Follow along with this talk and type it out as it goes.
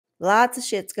Lots of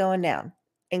shit's going down,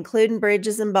 including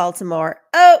bridges in Baltimore.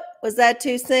 Oh, was that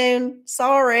too soon?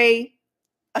 Sorry.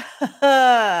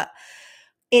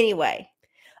 Anyway,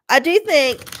 I do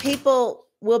think people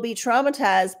will be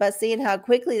traumatized by seeing how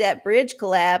quickly that bridge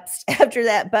collapsed after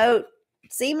that boat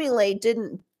seemingly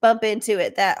didn't bump into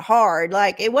it that hard.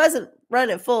 Like, it wasn't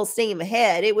running full steam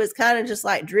ahead. It was kind of just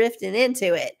like drifting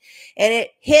into it, and it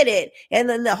hit it, and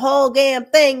then the whole damn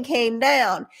thing came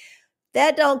down.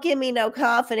 That don't give me no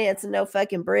confidence in no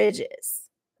fucking bridges.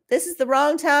 This is the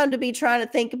wrong time to be trying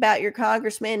to think about your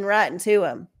congressman writing to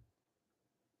him.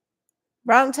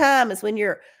 Wrong time is when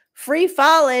you're free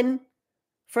falling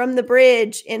from the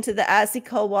bridge into the icy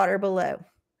cold water below.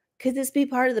 Could this be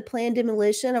part of the planned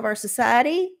demolition of our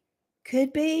society?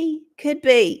 Could be. Could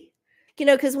be. You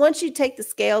know, because once you take the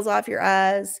scales off your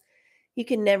eyes, you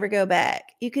can never go back.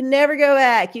 You can never go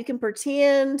back. You can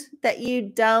pretend that you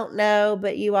don't know,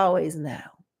 but you always know.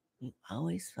 You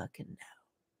always fucking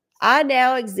know. I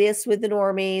now exist with the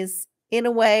normies in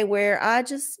a way where I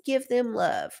just give them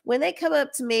love. When they come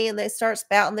up to me and they start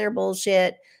spouting their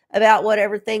bullshit about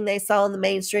whatever thing they saw in the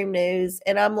mainstream news,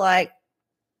 and I'm like,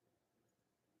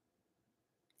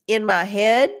 in my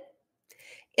head,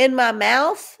 in my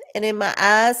mouth, and in my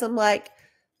eyes, I'm like,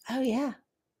 oh yeah.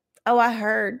 Oh, I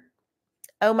heard.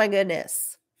 Oh my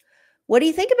goodness. What do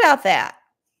you think about that?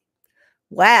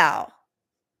 Wow.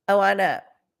 Oh, I know.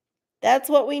 That's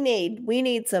what we need. We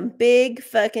need some big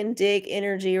fucking dick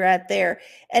energy right there.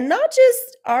 And not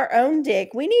just our own dick.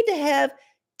 We need to have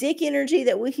dick energy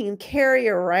that we can carry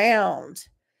around.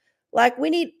 Like, we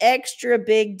need extra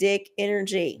big dick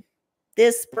energy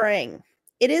this spring.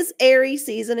 It is Aries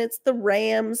season. It's the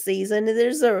ram season.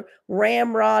 There's a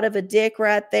ramrod of a dick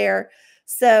right there.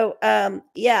 So,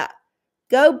 yeah,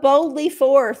 go boldly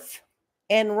forth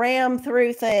and ram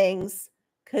through things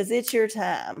because it's your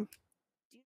time.